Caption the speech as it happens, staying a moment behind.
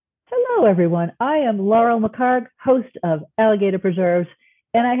Hello, everyone. I am Laurel McCarg, host of Alligator Preserves,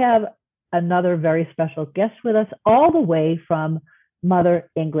 and I have another very special guest with us all the way from Mother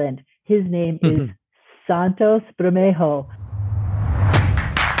England. His name is Santos Bermejo.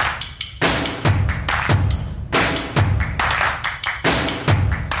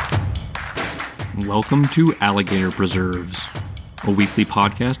 Welcome to Alligator Preserves, a weekly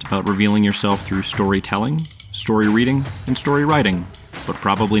podcast about revealing yourself through storytelling, story reading, and story writing, but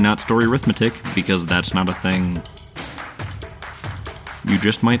probably not story arithmetic because that's not a thing. You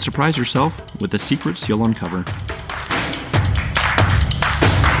just might surprise yourself with the secrets you'll uncover.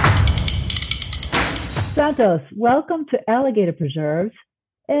 Santos, welcome to Alligator Preserves.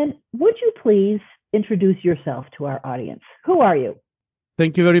 And would you please introduce yourself to our audience? Who are you?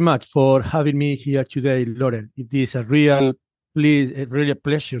 Thank you very much for having me here today, Laurel. It is really a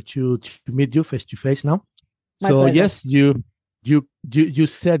pleasure to meet you face to face now. My pleasure. Yes, you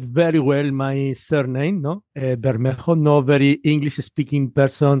said very well my surname, no? Bermejo. No very English-speaking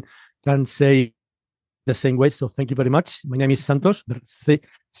person can say the same way. So thank you very much. My name is Santos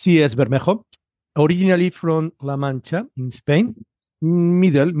CS Bermejo, originally from La Mancha in Spain,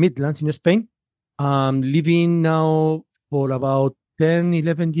 Midlands in Spain. Living now for about 10,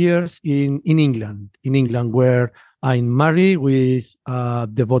 11 years in England, where I'm married with a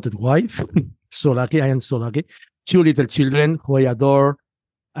devoted wife. So lucky, I am so lucky. 2 little children who I adore,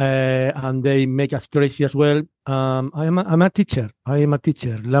 and they make us crazy as well. I'm a teacher. I am a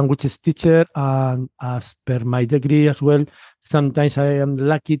teacher, languages teacher, and as per my degree as well, sometimes I am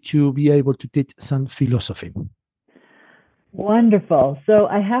lucky to be able to teach some philosophy. Wonderful. So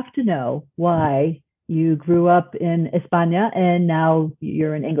I have to know why you grew up in España and now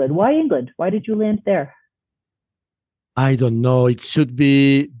you're in England. Why England? Why did you land there? I don't know. It should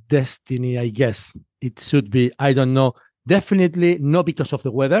be destiny, I guess. It should be. I don't know. Definitely not because of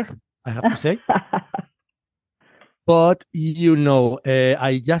the weather, I have to say. But,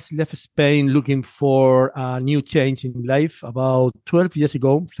 I just left Spain looking for a new change in life about 12 years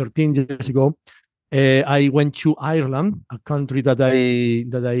ago, 13 years ago. I went to Ireland, a country that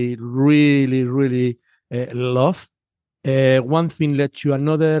I really, really love. One thing led to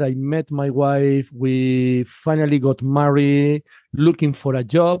another. I met my wife. We finally got married. Looking for a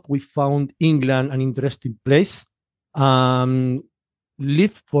job, we found England an interesting place.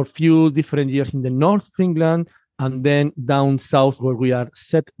 Lived for a few different years in the north of England and then down south where we are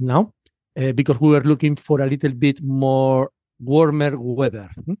set now, because we were looking for a little bit more warmer weather.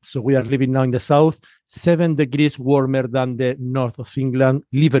 So we are living now in the south, 7 degrees warmer than the north of England,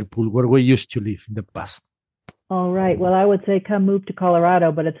 Liverpool, where we used to live in the past. All right. Well, I would say come move to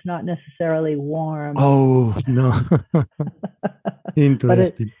Colorado, but it's not necessarily warm. Oh, no.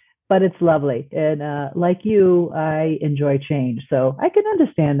 Interesting. But it's lovely. And like you, I enjoy change. So I can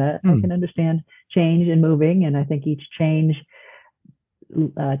understand that. I can understand change and moving. And I think each change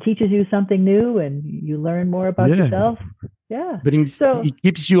teaches you something new and you learn more about yourself. Yeah. But it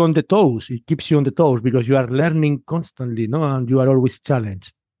keeps you on the toes. It keeps you on the toes because you are learning constantly, no? And you are always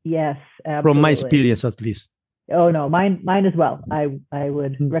challenged. Yes, absolutely. From my experience, at least. Oh, no, mine as well. I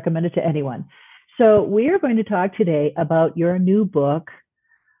would recommend it to anyone. So we are going to talk today about your new book,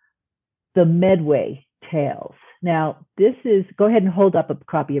 The Medway Tales. Now, go ahead and hold up a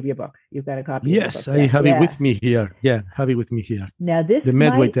copy of your book. You've got a copy Yes, of the book. I have it with me here. Yeah, have it with me here. Now, The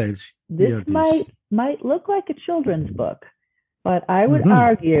Medway Tales. This might look like a children's book, but I would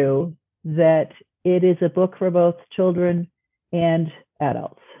argue that it is a book for both children and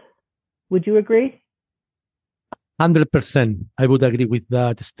adults. Would you agree? 100%. I would agree with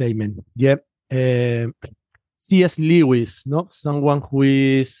that statement. Yeah. C.S. Lewis, no, someone who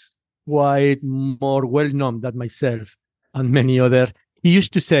is quite more well-known than myself and many others, he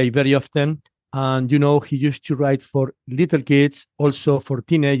used to say very often, and he used to write for little kids, also for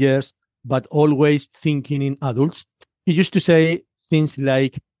teenagers, but always thinking in adults. He used to say things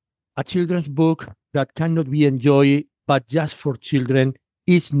like, a children's book that cannot be enjoyed, but just for children,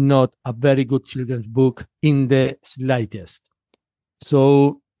 is not a very good children's book in the slightest.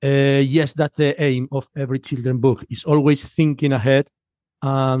 So, yes, that's the aim of every children's book, is always thinking ahead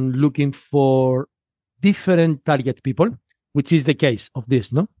and looking for different target people, which is the case of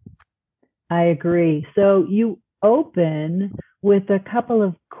this, no? I agree. So you open with a couple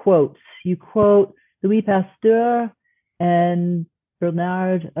of quotes. You quote Louis Pasteur and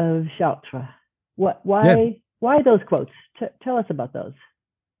Bernard of Chartres. Why those quotes? Tell us about those.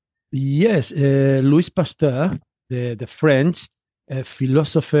 Yes, Louis Pasteur, the French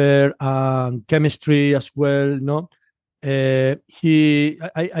philosopher and chemistry as well, no? I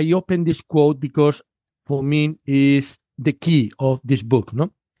opened this quote because for me is the key of this book,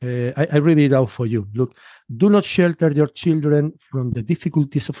 no? I read it out for you. Look, do not shelter your children from the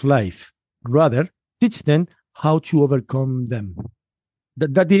difficulties of life. Rather, teach them how to overcome them.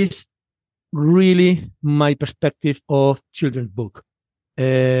 That is really my perspective of children's book.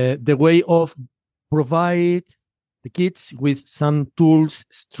 The way of provide the kids with some tools,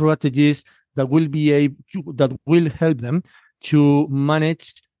 strategies that will be able that will help them to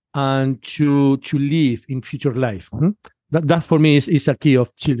manage and to live in future life. That for me is a key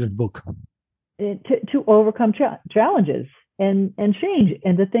of children's book. To overcome challenges and change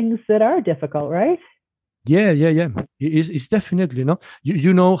and the things that are difficult, right? Yeah. It's definitely, no.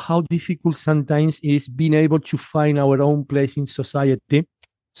 You know how difficult sometimes is being able to find our own place in society.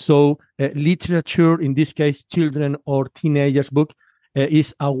 So literature, in this case, children or teenagers book,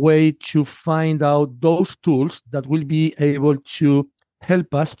 is a way to find out those tools that will be able to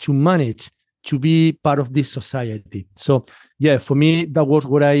help us to manage, to be part of this society. So yeah, for me, that was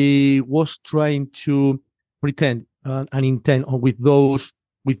what I was trying to pretend and intend on with those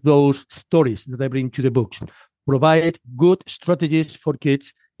stories that I bring to the books. Provide good strategies for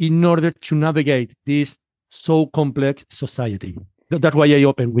kids in order to navigate this so complex society. That's why I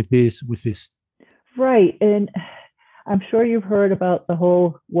open with this. Right. And I'm sure you've heard about the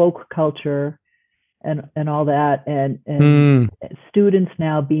whole woke culture and all that, and students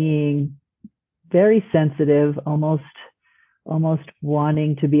now being very sensitive, almost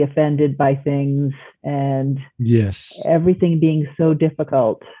wanting to be offended by things, and yes, everything being so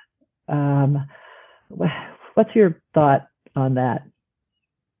difficult. What's your thought on that?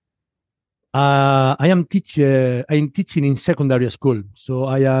 I am teaching in secondary school, so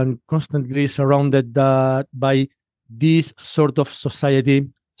I am constantly surrounded by this sort of society,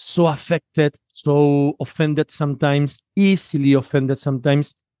 so affected, so offended sometimes, easily offended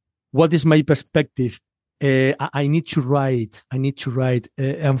sometimes. What is my perspective? I need to write.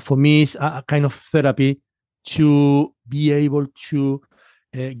 And for me, it's a kind of therapy to be able to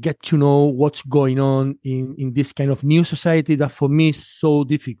get to know what's going on in this kind of new society that for me is so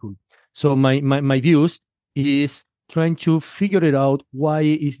difficult. So my views is trying to figure it out. Why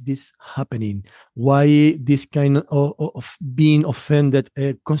is this happening? Why this kind of being offended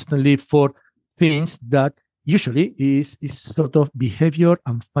constantly for things that usually is sort of behavior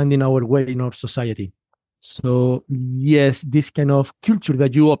and finding our way in our society. So yes, this kind of culture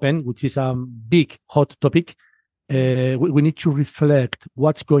that you open, which is a big hot topic, we need to reflect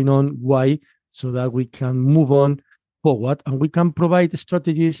what's going on, why, so that we can move on forward and we can provide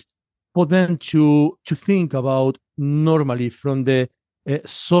strategies for them to think about normally from the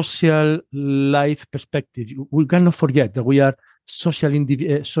social life perspective. We cannot forget that we are social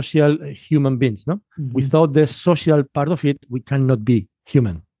human beings, no? Mm-hmm. Without the social part of it, we cannot be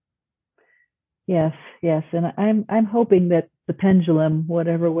human. Yes, and I'm hoping that the pendulum,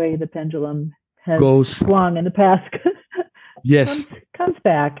 whatever way the pendulum has swung in the past, yes, comes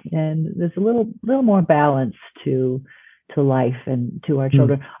back, and there's a little more balance to life and to our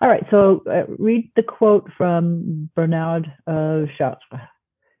children. All right, so read the quote from Bernard of Chartres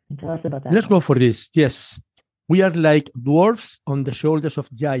and tell us about that. Let's go for this. Yes. We are like dwarfs on the shoulders of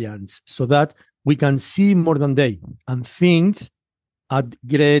giants, so that we can see more than they and things at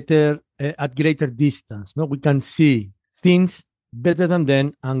greater distance. No, we can see things better than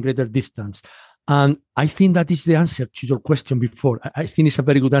them and greater distance. And I think that is the answer to your question before. I think it's a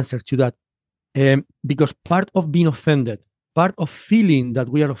very good answer to that, because part of being offended, part of feeling that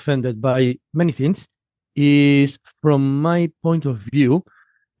we are offended by many things, is, from my point of view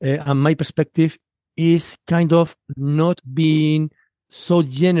and my perspective, is kind of not being so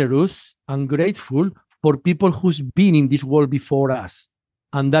generous and grateful for people who's been in this world before us.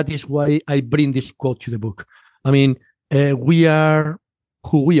 And that is why I bring this quote to the book. I mean, we are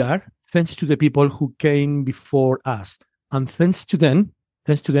who we are thanks to the people who came before us. And thanks to them,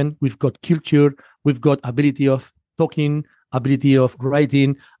 we've got culture, we've got ability of talking, ability of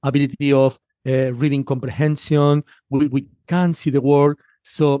writing, ability of reading comprehension. We can see the world.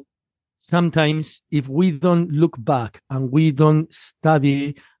 So sometimes if we don't look back and we don't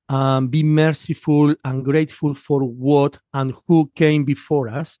study and be merciful and grateful for what and who came before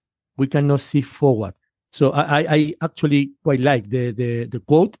us, we cannot see forward. So I actually quite like the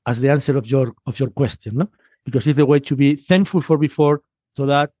quote as the answer of your question, no? Because it's the way to be thankful for before, so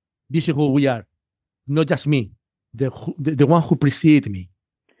that this is who we are, not just me, the one who preceded me.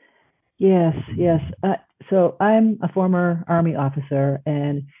 Yes. So I'm a former Army officer,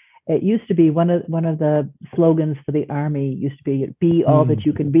 and it used to be one of the slogans for the Army used to be all that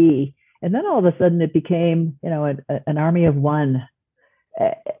you can be. And then all of a sudden it became, an army of one.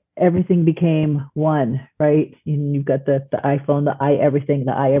 everything became one, right? And you've got the iPhone, the I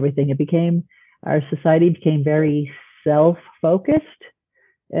everything. It became, our society became very self-focused.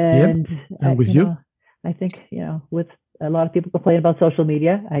 Yep, And, I'm with you. I think, with a lot of people complain about social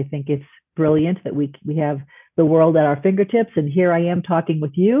media, I think it's brilliant that we have the world at our fingertips. And here I am talking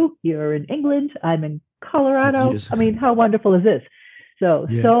with you. You're in England. I'm in Colorado. Yes. I mean, how wonderful is this? So,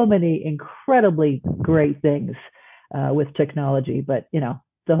 Yeah. so many incredibly great things with technology, but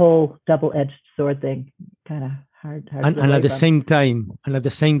the whole double-edged sword thing, kind of hard to And get away at the from.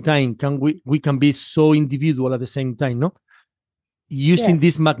 same time, can we can be so individual at the same time, no? Using Yes.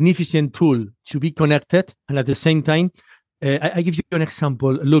 this magnificent tool to be connected, and at the same time, I give you an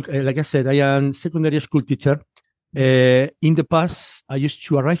example. Look, like I said, I am secondary school teacher. In the past, I used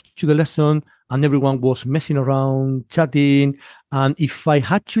to arrive to the lesson and everyone was messing around, chatting. And if I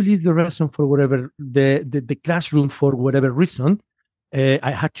had to leave the lesson for whatever, the classroom for whatever reason,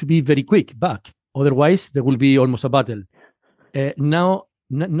 I had to be very quick back. Otherwise, there will be almost a battle. Now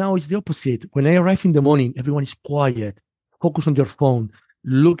it's the opposite. When I arrive in the morning, everyone is quiet, focus on your phone,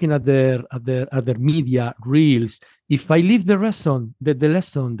 looking at their media reels. If I leave the lesson,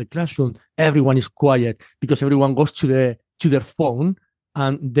 the classroom, everyone is quiet because everyone goes to their phone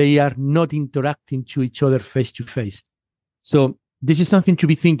and they are not interacting to each other face to face. So this is something to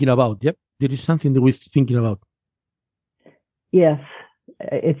be thinking about. Yep, there is something that we're thinking about. Yes,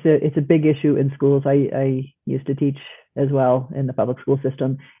 it's a big issue in schools. I used to teach as well in the public school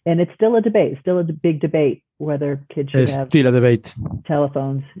system, and it's still a debate, still a big debate whether kids should have still a debate.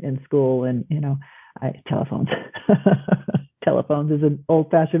 Telephones in school. And telephones telephones is an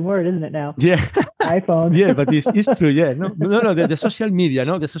old-fashioned word, isn't it now? Yeah. iPhone. Yeah, but it's true. Yeah, no. The social media,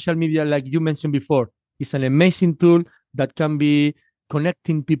 the social media, like you mentioned before, is an amazing tool that can be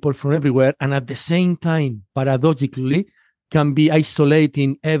connecting people from everywhere, and at the same time, paradoxically, can be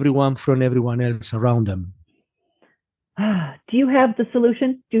isolating everyone from everyone else around them. Do you have the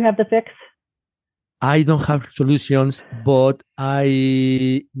solution? Do you have the fix? I don't have solutions, but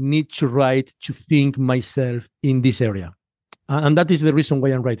I need to write to think myself in this area. And that is the reason why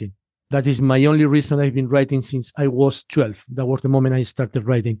I'm writing. That is my only reason. I've been writing since I was 12. That was the moment I started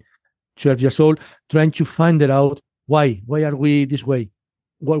writing. 12 years old, trying to find it out. Why are we this way?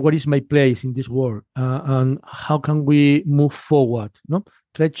 What is my place in this world? And how can we move forward? No,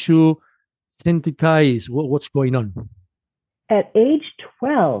 try to synthesize what's going on. At age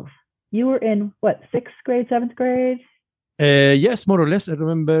 12, you were in what, 6th grade, 7th grade? Yes, more or less. I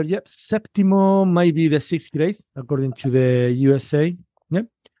remember, yep, Septimo might be the 6th grade, according to the USA. Yep.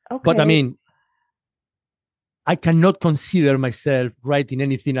 Okay. But I mean, I cannot consider myself writing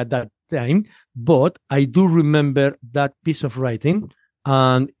anything at that time, but I do remember that piece of writing.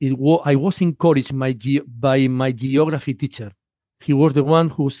 And I was encouraged by my geography teacher. He was the one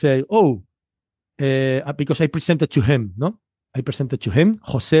who said, because I presented to him, no? I presented to him.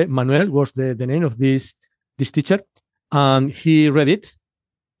 Jose Manuel was the name of this teacher. And he read it,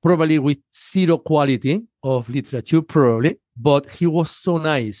 probably with zero quality of literature, probably, but he was so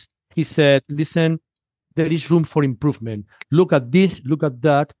nice. He said, listen, there is room for improvement. Look at this, look at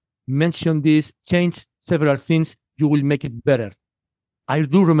that, mention this, change several things, you will make it better. I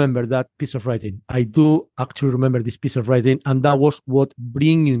do remember that piece of writing. I do actually remember this piece of writing, and that was what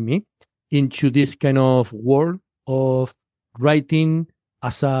bringing me into this kind of world of writing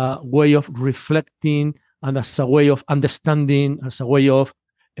as a way of reflecting and as a way of understanding, as a way of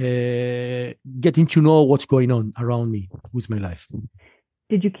getting to know what's going on around me with my life.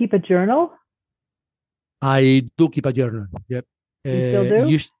 Did you keep a journal? I do keep a journal. Yep. You still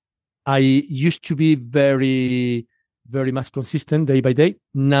do? I used to be very, very much consistent day by day.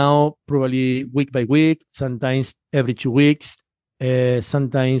 Now, probably week by week, sometimes every 2 weeks,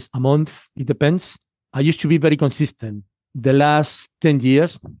 sometimes a month. It depends. I used to be very consistent. The last 10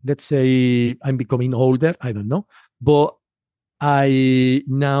 years, let's say I'm becoming older, I don't know, but I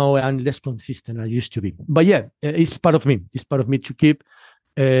now am less consistent than I used to be. But yeah, it's part of me. It's part of me to keep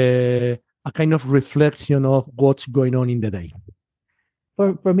a kind of reflection of what's going on in the day.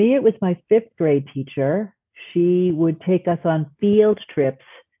 For me, it was my 5th grade teacher. She would take us on field trips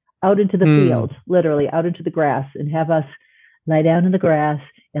out into the field, literally out into the grass, and have us lie down in the grass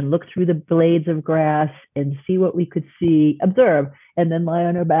and look through the blades of grass and see what we could see, observe, and then lie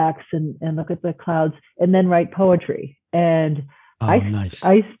on our backs and look at the clouds and then write poetry. And nice.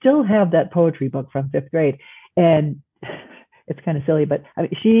 I still have that poetry book from 5th grade. And it's kind of silly, but I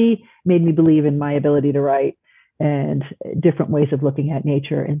mean, she made me believe in my ability to write and different ways of looking at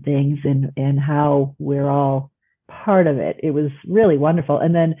nature and things and how we're all part of it. It was really wonderful.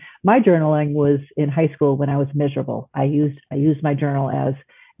 And then my journaling was in high school when I was miserable. I used my journal as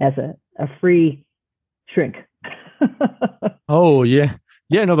as a free shrink. Oh, yeah.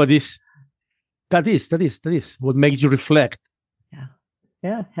 Yeah, no, but that is what makes you reflect.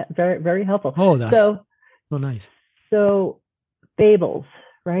 Yeah, very, very helpful. Oh, that's so nice. So Fables,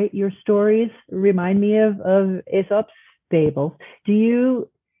 right? Your stories remind me of Aesop's Fables. Do you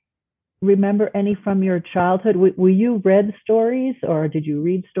remember any from your childhood? Were you read stories or did you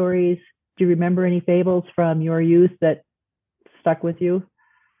read stories? Do you remember any fables from your youth that stuck with you?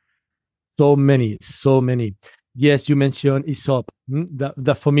 So many, so many. Yes, you mentioned Aesop.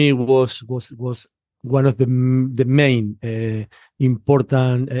 That for me was one of the main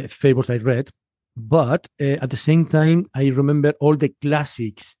important fables I read. But at the same time, I remember all the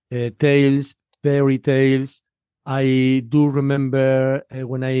classics, tales, fairy tales. I do remember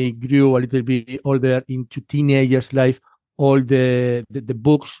when I grew a little bit older into teenagers' life, all the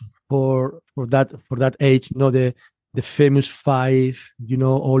books for that age. You know, the famous five. You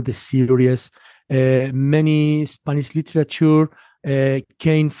know, all the series. Many Spanish literature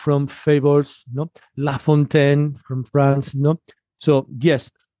came from fables. No, La Fontaine from France. No, so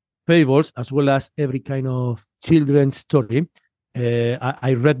yes, fables as well as every kind of children's story.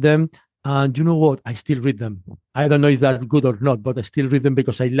 I read them, and you know what? I still read them. I don't know if that's good or not, but I still read them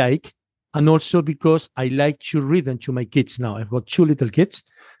because I like, and also because I like to read them to my kids now. I've got two little kids,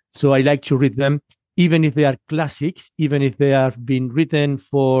 so I like to read them, even if they are classics, even if they have been written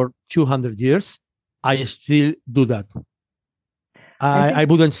for 200 years. I still do that. I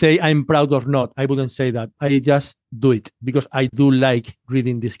wouldn't say I'm proud or not. I wouldn't say that. I just do it because I do like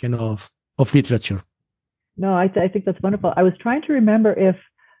reading this kind of literature. No, I think that's wonderful. I was trying to remember if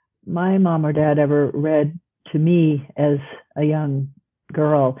my mom or dad ever read to me as a young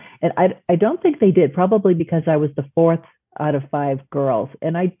girl. And I don't think they did, probably because I was the fourth out of five girls.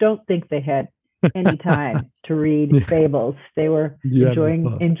 And I don't think they had any time to read fables. They were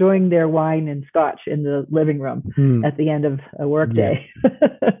enjoying their wine and scotch in the living room at the end of a workday.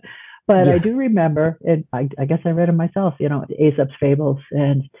 But I do remember, and I guess I read them myself, Aesop's Fables,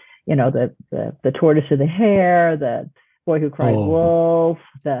 and the tortoise and the hare, the boy who cried wolf,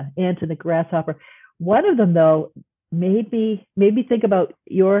 the ant and the grasshopper. One of them, though, made me think about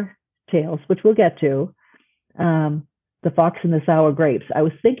your tales, which we'll get to. The fox and the sour grapes. I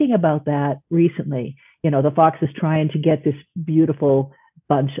was thinking about that recently. The fox is trying to get this beautiful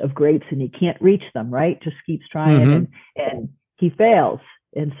bunch of grapes and he can't reach them, right? Just keeps trying and he fails.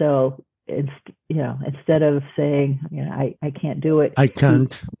 And so instead of saying, I can't do it, I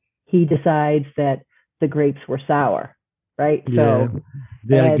can't. He decides that the grapes were sour, right? Yeah. So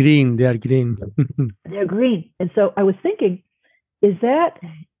they are green. They're green. And so I was thinking, is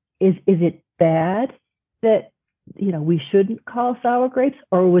it bad that we shouldn't call sour grapes,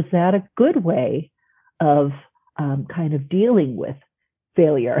 or was that a good way of kind of dealing with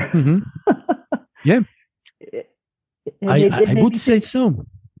failure? Yeah, I would say so.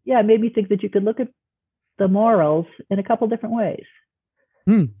 Yeah, it made me think that you could look at the morals in a couple different ways.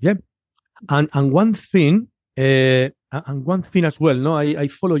 Yeah, and one thing as well. No, I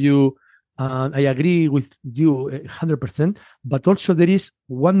follow you. I agree with you 100%. But also there is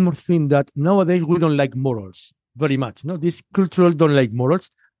one more thing that nowadays we don't like morals very much. No, this cultural don't like morals.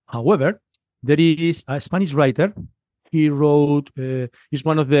 However, there is a Spanish writer. He wrote, is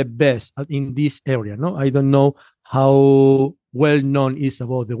one of the best in this area. No, I don't know how well known is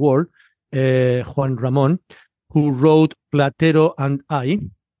about the world. Juan Ramon, who wrote Platero and I.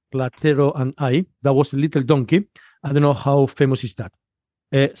 That was a little donkey. I don't know how famous is that.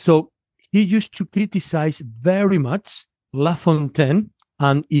 So he used to criticize very much La Fontaine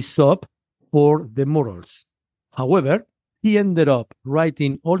and Aesop for the morals. However, he ended up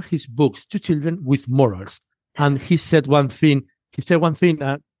writing all his books to children with morals. And he said one thing,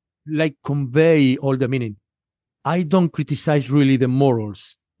 like convey all the meaning. I don't criticize really the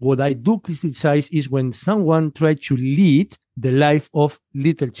morals. What I do criticize is when someone tries to lead the life of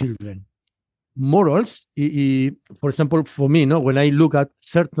little children. Morals, for example, for me, when I look at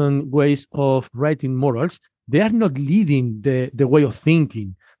certain ways of writing morals, they are not leading the way of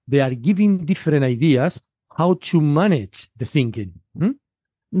thinking. They are giving different ideas how to manage the thinking.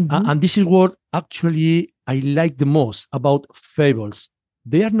 And this is what actually I like the most about fables.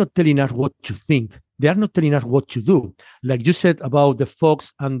 They are not telling us what to think. They are not telling us what to do. Like you said about the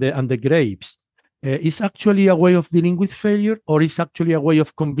fox and the grapes. It's actually a way of dealing with failure, or it's actually a way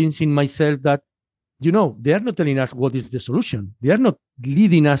of convincing myself that, they are not telling us what is the solution. They are not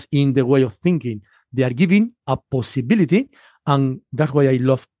leading us in the way of thinking. They are giving a possibility. And that's why I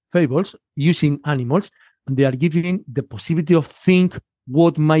love fables, using animals. And they are giving the possibility of think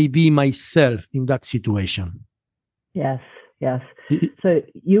what might be myself in that situation. Yes. Yes. So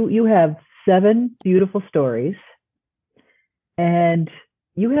you have 7 beautiful stories, and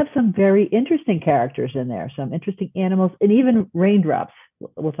you have some very interesting characters in there, some interesting animals, and even raindrops.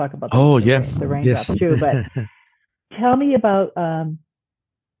 We'll talk about the raindrops too. But tell me about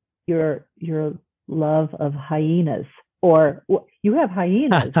your love of hyenas, or you have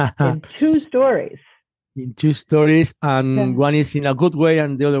hyenas in 2 stories. In 2 stories, and one is in a good way,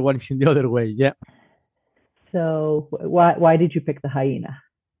 and the other one is in the other way. Yeah. So why did you pick the hyena?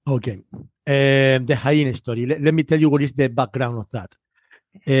 Okay. The hyena story. Let me tell you what is the background of that.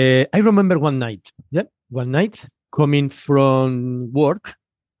 I remember one night. Yeah, one night coming from work,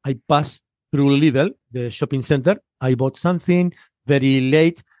 I passed through Lidl, the shopping center. I bought something very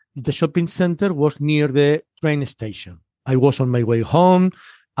late. The shopping center was near the train station. I was on my way home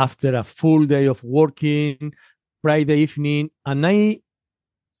after a full day of working, Friday evening, and I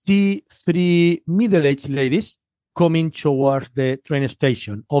see 3 middle-aged ladies coming towards the train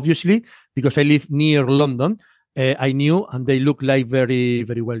station. Obviously, because I live near London, I knew, and they looked like very,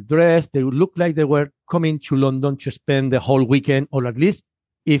 very well dressed. They looked like they were coming to London to spend the whole weekend, or at least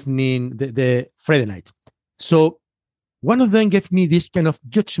evening, the Friday night. So one of them gave me this kind of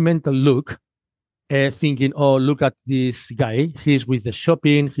judgmental look, thinking, oh, look at this guy. He's with the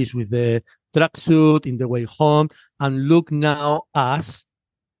shopping, he's with the tracksuit in the way home, and look now as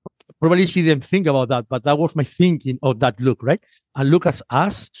probably she didn't think about that, but that was my thinking of that look, right? And look at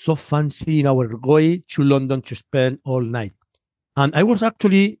us, so fancy in our way to London to spend all night. And I was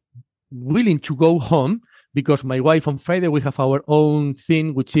actually willing to go home because my wife on Friday, we have our own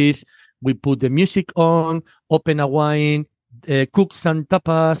thing, which is we put the music on, open a wine, cook some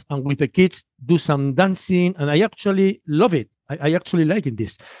tapas, and with the kids do some dancing. And I actually love it. I actually like it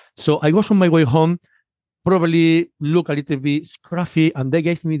this. So I was on my way home, probably look a little bit scruffy, and they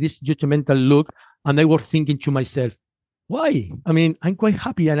gave me this judgmental look, and I was thinking to myself, why? I mean, I'm quite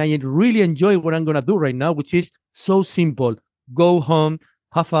happy, and I really enjoy what I'm going to do right now, which is so simple. Go home,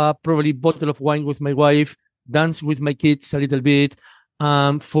 have a probably bottle of wine with my wife, dance with my kids a little bit.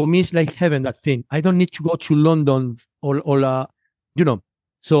 For me, it's like heaven, that thing. I don't need to go to London or you know.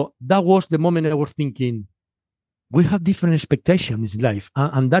 So that was the moment I was thinking, we have different expectations in life.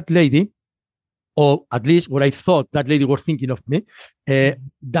 And that lady, or at least what I thought that lady was thinking of me,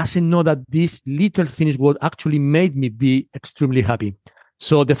 doesn't know that this little thing is what actually made me be extremely happy.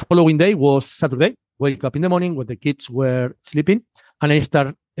 So the following day was Saturday. Wake up in the morning when the kids were sleeping, and I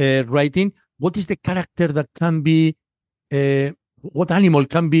start writing, what is the character that can be, what animal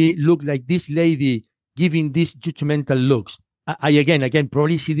can be look like this lady giving these judgmental looks? I again,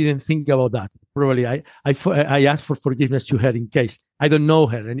 probably she didn't think about that. Probably I asked for forgiveness to her in case. I don't know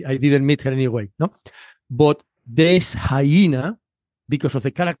her and I didn't meet her anyway, no? But this hyena, because of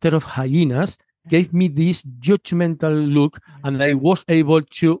the character of hyenas, gave me this judgmental look, and I was able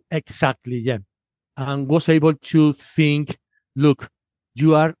to, and was able to think, look,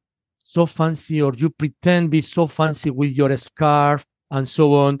 you are so fancy, or you pretend be so fancy with your scarf and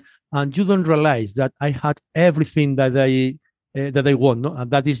so on, and you don't realize that I had everything that I want, no?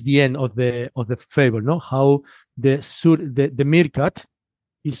 And that is the end of the fable, no? How the meerkat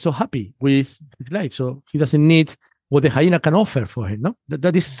is so happy with his life, so he doesn't need what the hyena can offer for him, no?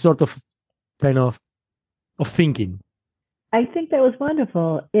 That is sort of kind of thinking. I think that was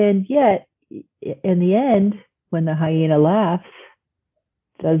wonderful, and yet in the end, when the hyena laughs,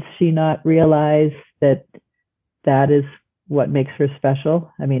 does she not realize that is what makes her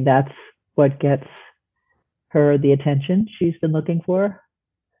special? I mean, that's what gets her the attention she's been looking for.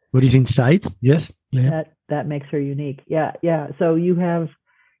 What is inside? Yes. Yeah. That makes her unique. Yeah. So you have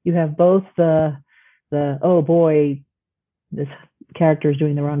both the oh boy, this character is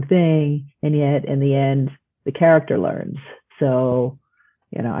doing the wrong thing, and yet in the end the character learns. So,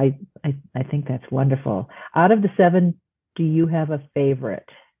 you know, I think that's wonderful. Out of the 7, do you have a favorite?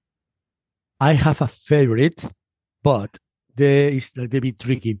 I have a favorite, but it's a little bit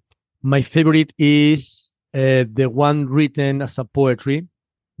tricky. My favorite is the one written as a poetry,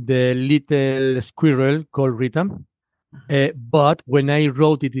 The Little Squirrel called Rita. But when I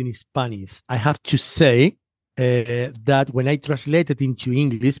wrote it in Spanish, I have to say that when I translate it into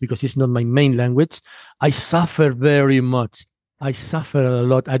English, because it's not my main language, I suffer very much. I suffer a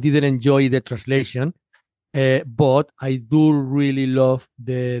lot. I didn't enjoy the translation, but I do really love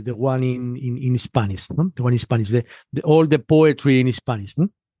the one in Spanish. No? The one in Spanish, all the poetry in Spanish. No?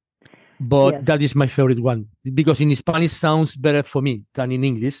 But yes, that is my favorite one, because in Spanish sounds better for me than in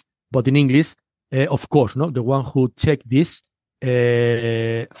English. But in English, of course, no, the one who checked this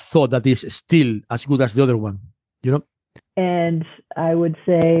thought that is still as good as the other one, you know. And I would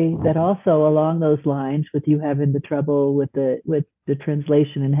say that also along those lines, with you having the trouble with the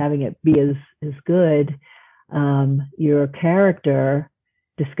translation and having it be as good, your character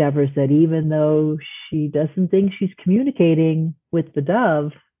discovers that even though she doesn't think she's communicating with the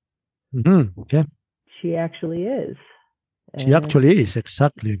dove, Yeah, she actually is. she actually is,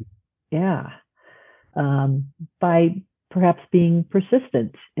 exactly. Yeah. By perhaps being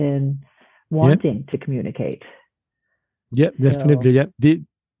persistent in wanting to communicate. Yeah, definitely. Yeah.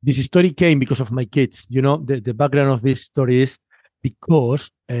 This story came because of my kids. You know, the background of this story is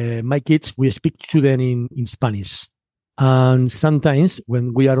because my kids, we speak to them in Spanish. And sometimes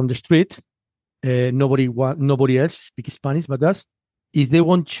when we are on the street, nobody else speaks Spanish but us. If they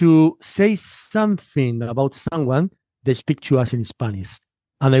want to say something about someone, they speak to us in Spanish.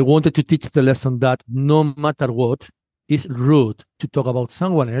 And I wanted to teach the lesson that no matter what, it's rude to talk about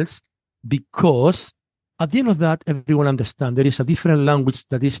someone else, because at the end of that, everyone understands there is a different language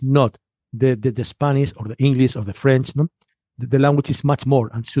that is not the Spanish or the English or the French. No? The language is much more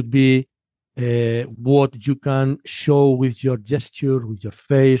and should be what you can show with your gesture, with your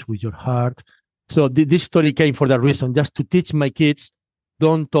face, with your heart. So this story came for that reason, just to teach my kids,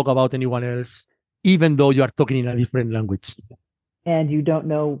 don't talk about anyone else, even though you are talking in a different language. And you don't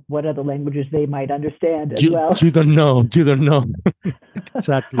know what other languages they might understand as well. You don't know.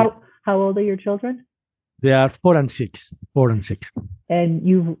 Exactly. How old are your children? They are 4 and 6. 4 and 6.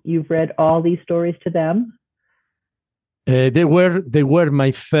 And you've read all these stories to them? They were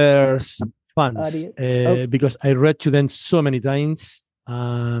my first fans because I read to them so many times.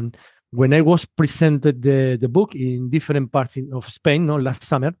 And when I was presented the book in different parts of Spain, last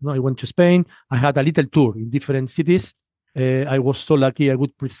summer, I went to Spain. I had a little tour in different cities. I was so lucky I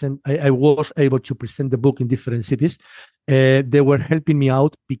was able to present the book in different cities. They were helping me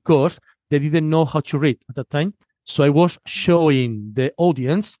out because they didn't know how to read at that time. So I was showing the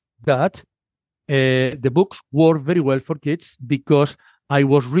audience that the books work very well for kids, because I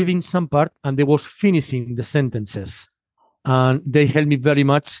was reading some part and they was finishing the sentences. And they helped me very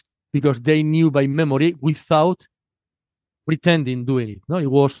much because they knew by memory without pretending doing it. No,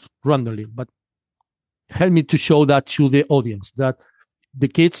 it was randomly, but help me to show that to the audience, that the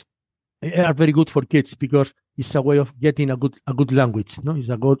kids are very good for kids because it's a way of getting a good language. It's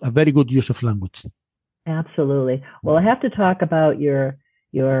a very good use of language. Absolutely. Well, I have to talk about your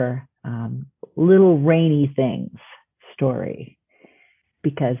Little Rainy Things story,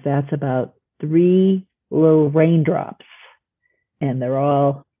 because that's about 3 little raindrops, and they're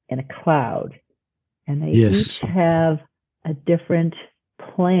all in a cloud, and they each have a different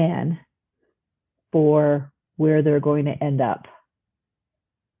plan for where they're going to end up.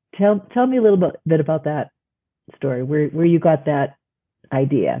 Tell me a little bit about that story, where you got that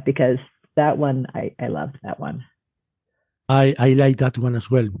idea, because that one, I loved that one. I like that one as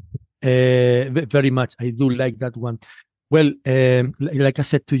well. Very much. I do like that one. Well, like I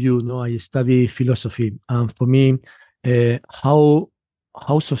said to you, I study philosophy, and for me, how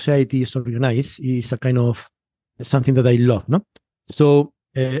society is organized is a kind of something that I love. No, so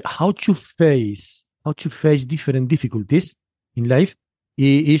how to face different difficulties in life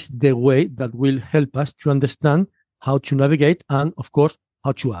is the way that will help us to understand how to navigate and, of course,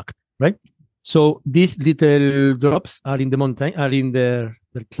 how to act. Right. So these little drops are in the mountain, are in their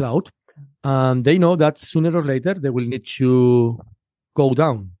cloud, and they know that sooner or later they will need to go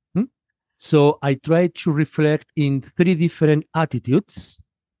down. So I try to reflect in 3 different attitudes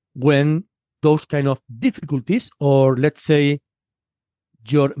when those kind of difficulties, or let's say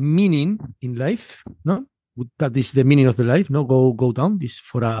your meaning in life, that is the meaning of the life, go down. This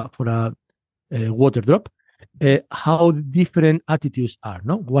for a water drop. How different attitudes are.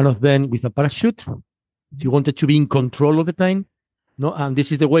 One of them with a parachute. She wanted to be in control all the time. And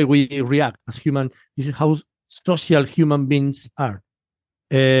this is the way we react as human. This is how social human beings are.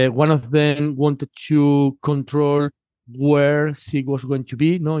 One of them wanted to control where she was going to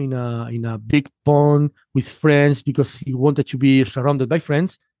be, in a big pond with friends, because he wanted to be surrounded by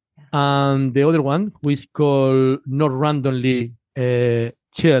friends. And the other one, who is called not randomly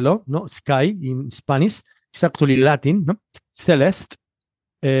cielo, sky in Spanish, it's actually Latin, Celeste.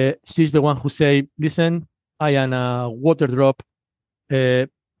 She's the one who say, listen, I am a water drop.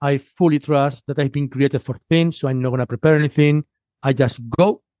 I fully trust that I've been created for things, so I'm not going to prepare anything. I just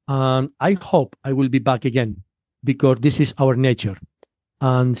go, and I hope I will be back again, because this is our nature.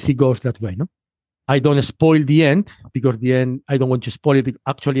 And she goes that way. I don't spoil the end, because the end, I don't want to spoil it.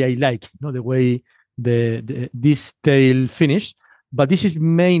 Actually, I like the way this tale finished. But this is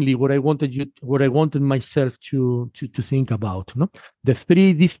mainly what I wanted myself to think about. The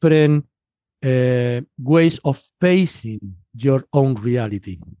 3 different ways of facing your own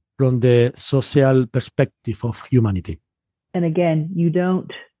reality from the social perspective of humanity. And again, you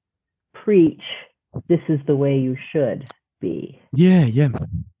don't preach, this is the way you should be. Yeah.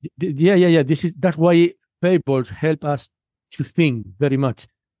 That's why fables help us to think very much,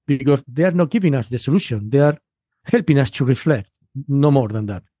 because they are not giving us the solution. They are helping us to reflect. No more than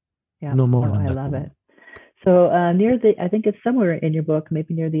that. Yeah, no more than I that. love it. So I think it's somewhere in your book,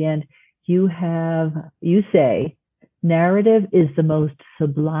 maybe near the end, you say, narrative is the most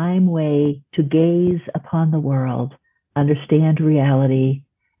sublime way to gaze upon the world, understand reality,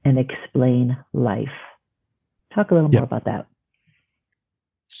 and explain life. Talk a little more about that.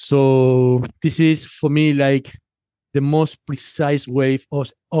 So this is for me like the most precise way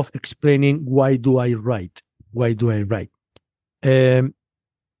of explaining why do I write.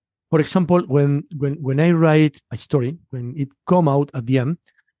 For example, when I write a story, when it come out at the end,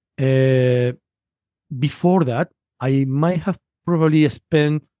 before that, I might have probably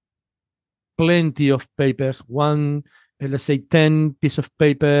spent plenty of papers, let's say 10 pieces of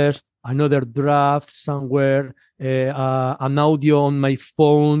papers, another draft somewhere, an audio on my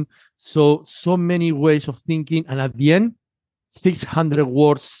phone. So many ways of thinking. And at the end, 600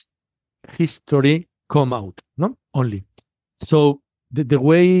 words history come out, no? Only. So the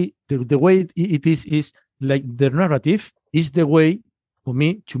way it is like the narrative is the way for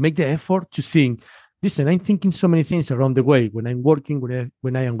me to make the effort to think. Listen, I'm thinking so many things around the way when I'm working,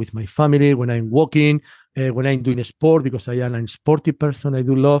 when I am with my family, when I'm walking, when I'm doing sport, because I am a sporty person, I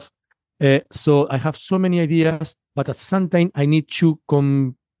do love. So I have so many ideas, but at some time I need to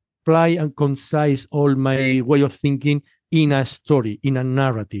comply and concise all my way of thinking in a story, in a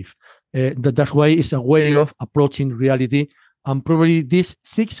narrative. That's why it's a way of approaching reality. And probably this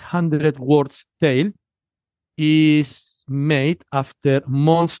 600 words tale is made after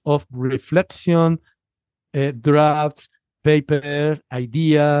months of reflection, drafts, paper,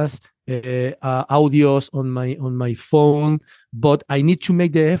 ideas, audios on my phone. But I need to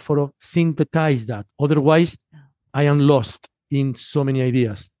make the effort of synthesize that. Otherwise, I am lost in so many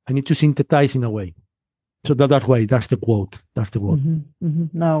ideas. I need to synthesize in a way. So that's why. That's the quote. Mm-hmm, mm-hmm.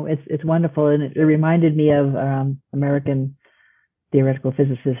 No, it's wonderful, and it reminded me of American theoretical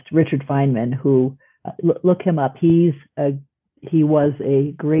physicist Richard Feynman, who look him up. He was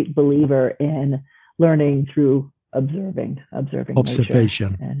a great believer in learning through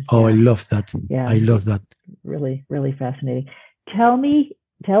observation. And, I love that. Yeah, I love that. Really, really fascinating.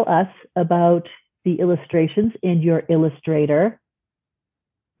 Tell us about the illustrations in your illustrator.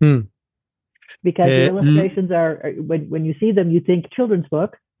 Because the illustrations are, when you see them, you think children's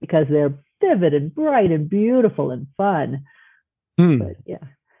book, because they're vivid and bright and beautiful and fun. But yeah.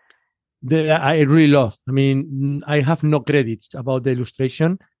 I really love. I mean, I have no credits about the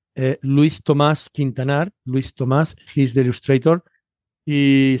illustration. Luis Tomás Quintanar, he's the illustrator.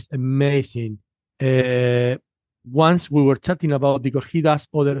 He's amazing. Once we were chatting about, because he does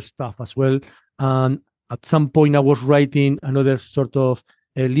other stuff as well. And at some point I was writing another sort of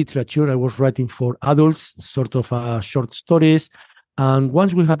literature. I was writing for adults, sort of short stories. And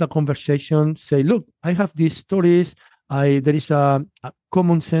once we had a conversation, say, look, I have these stories. There is a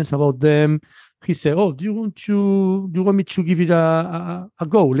common sense about them. He said, "Oh, do you want me to give it a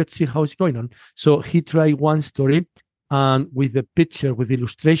go? Let's see how it's going on." So he tried one story, and with the picture, with the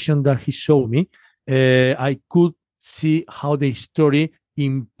illustration that he showed me, I could see how the story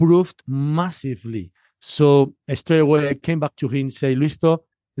improved massively. So straight away, I came back to him and said, "Luisto,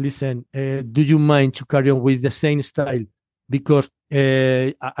 listen, do you mind to carry on with the same style? Because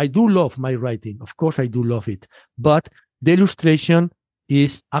I do love my writing. Of course, I do love it. But the illustration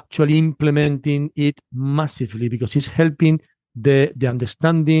is actually implementing it massively, because it's helping the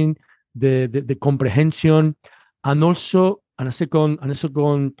understanding, the comprehension, and also a second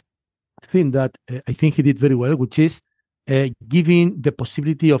thing that I think he did very well, which is giving the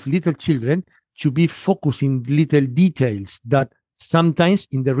possibility of little children to be focusing little details that sometimes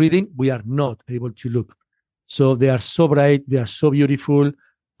in the reading we are not able to look. So they are so bright, they are so beautiful.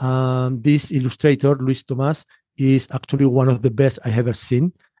 This illustrator, Luis Tomás, is actually one of the best I have ever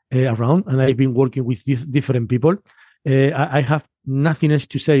seen around, and I've been working with different people. I have nothing else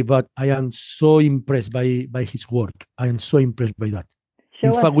to say, but I am so impressed by his work. I am so impressed by that.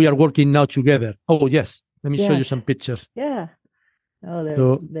 In fact, we are working now together. Oh, yes. Let me show you some pictures. Yeah.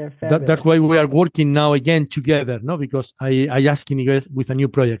 Oh, they're fabulous. That's why we are working now again together, no? Because I asked him with a new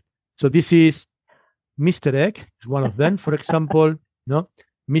project. So this is Mr. Egg, is one of them, for example. No,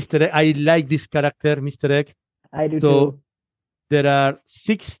 Mr. Egg. I like this character, Mr. Egg. I do too. There are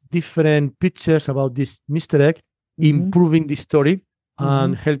 6 different pictures about this Mr. Egg improving the story.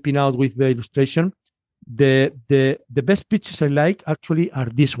 and helping out with the illustration. The best pictures I like actually are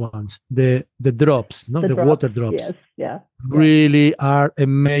these ones, the drops, no, the water drops. Yes, yeah. Really are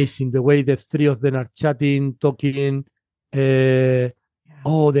amazing. The way the three of them are chatting, talking.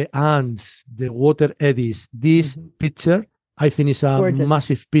 Oh, the ants, the water eddies. This picture, I think, is a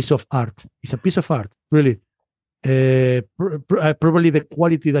massive piece of art. It's a piece of art, really. Probably the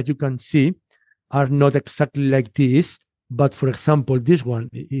quality that you can see are not exactly like this, but for example, this one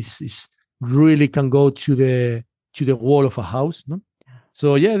is really can go to the wall of a house. No?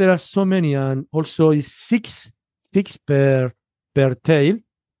 So yeah, there are so many, and also it's six per tale,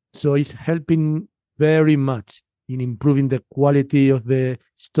 so it's helping very much in improving the quality of the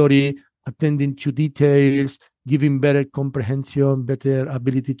story, attending to details, giving better comprehension, better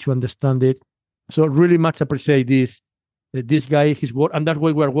ability to understand it. So really much appreciate this guy, his work, and that's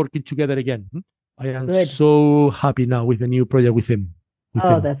why we are working together again. I am so happy now with the new project with him.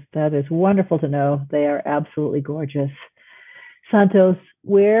 That is wonderful to know. They are absolutely gorgeous. Santos,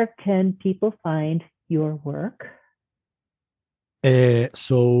 where can people find your work?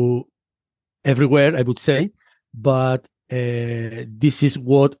 So everywhere, I would say, but this is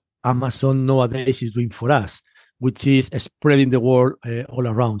what Amazon nowadays is doing for us, which is spreading the word all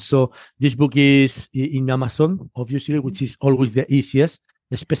around. So this book is in Amazon, obviously, which is always the easiest,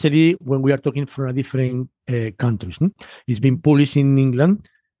 especially when we are talking from different countries. It's been published in England,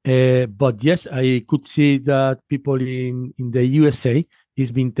 but yes, I could see that people in the USA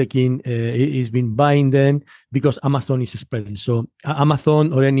is been buying them because Amazon is spreading. So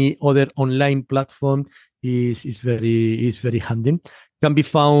Amazon or any other online platform is very handy. Can be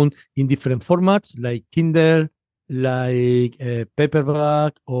found in different formats like Kindle, like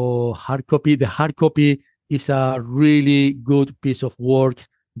paperback or hard copy. The hard copy is a really good piece of work.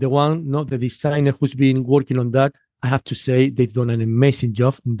 The designer who's been working on that, I have to say they've done an amazing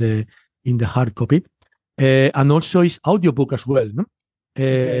job in the hard copy. And also it's audiobook as well. No?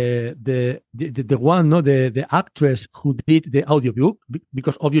 The one, no, the actress who did the audiobook,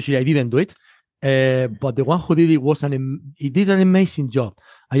 because obviously I didn't do it, but the one who did it he did an amazing job.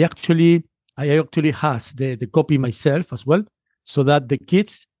 I actually has the copy myself as well, so that the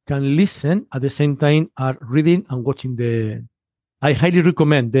kids can listen at the same time are reading and watching I highly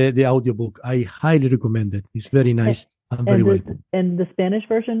recommend the audiobook. I highly recommend it. It's very nice and very well. And the Spanish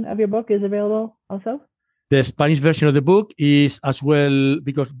version of your book is available also? The Spanish version of the book is as well,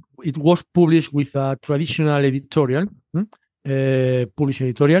 because it was published with a traditional editorial, published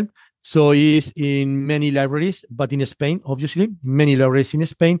editorial. So it's in many libraries, but in Spain, obviously, many libraries in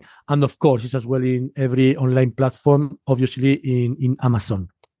Spain. And of course, it's as well in every online platform, obviously in Amazon.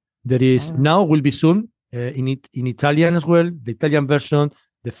 There is now, will be soon, in Italian as well, the Italian version,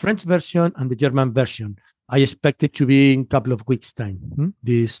 the French version, and the German version. I expect it to be in a couple of weeks' time.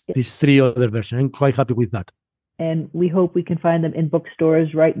 These three other versions. I'm quite happy with that. And we hope we can find them in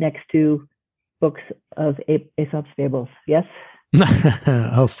bookstores right next to books of Aesop's Fables. Yes?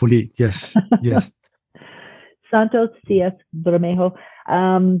 Hopefully, yes. Yes. Santos CS Bermejo,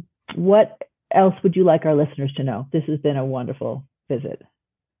 what else would you like our listeners to know? This has been a wonderful visit.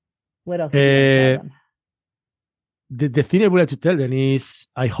 What else would you like to tell them? The thing I would like to tell them is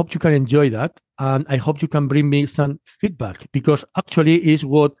I hope you can enjoy that, and I hope you can bring me some feedback, because actually is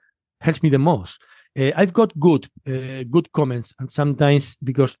what helps me the most. I've got good comments, and sometimes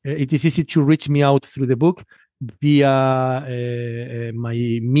because it is easy to reach me out through the book via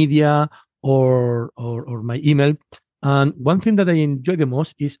my media or my email. And one thing that I enjoy the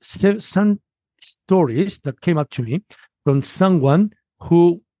most is some stories that came up to me from someone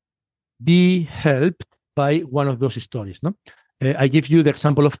who be helped by one of those stories. No, I give you the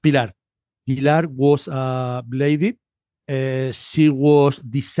example of Pilar. Pilar was a lady. She was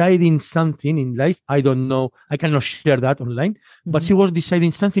deciding something in life. I don't know. I cannot share that online, but she was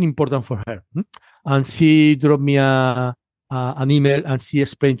deciding something important for her. And she dropped me an email, and she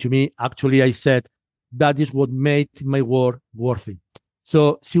explained to me, actually, I said, that is what made my work worth it.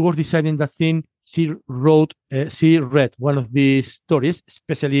 So she was deciding that thing. She read one of these stories,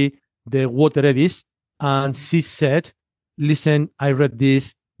 especially the water eddies, and she said, listen, I read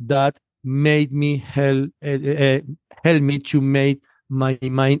this, that made me help me to make my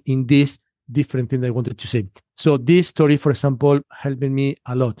mind in this different thing I wanted to say. So this story, for example, helped me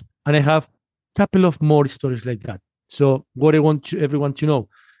a lot. And I have a couple of more stories like that. So what I want everyone to know,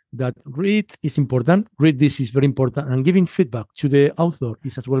 that read is important. Read this is very important. And giving feedback to the author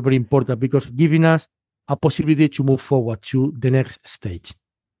is as well very important, because giving us a possibility to move forward to the next stage.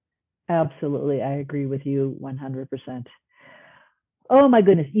 Absolutely. I agree with you 100%. Oh my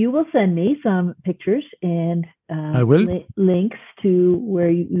goodness. You will send me some pictures and I will. links to where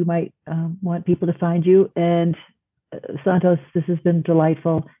you might want people to find you. And Santos, this has been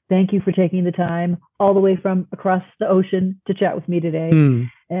delightful. Thank you for taking the time all the way from across the ocean to chat with me today.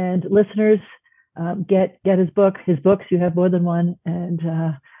 And listeners, get his book, his books. You have more than one. And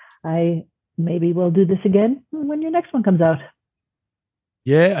I maybe we'll do this again when your next one comes out.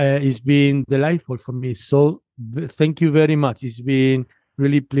 Yeah, it's been delightful for me. So thank you very much. It's been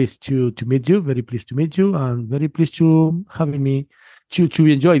really pleased to meet you, very pleased to meet you, and very pleased to having me to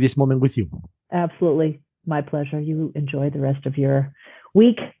enjoy this moment with you. Absolutely. My pleasure. You enjoy the rest of your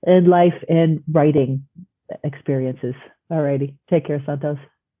week and life and writing experiences. All righty. Take care, Santos.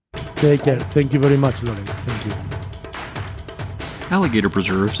 Take care. Thank you very much, Lauren. Thank you. Alligator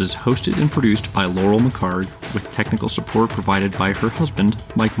Preserves is hosted and produced by Laurel McCard, with technical support provided by her husband,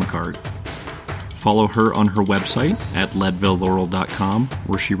 Mike McCard. Follow her on her website at leadvillelaurel.com,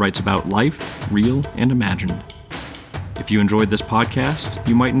 where she writes about life, real and imagined. If you enjoyed this podcast,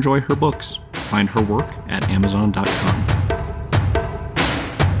 you might enjoy her books. Find her work at amazon.com.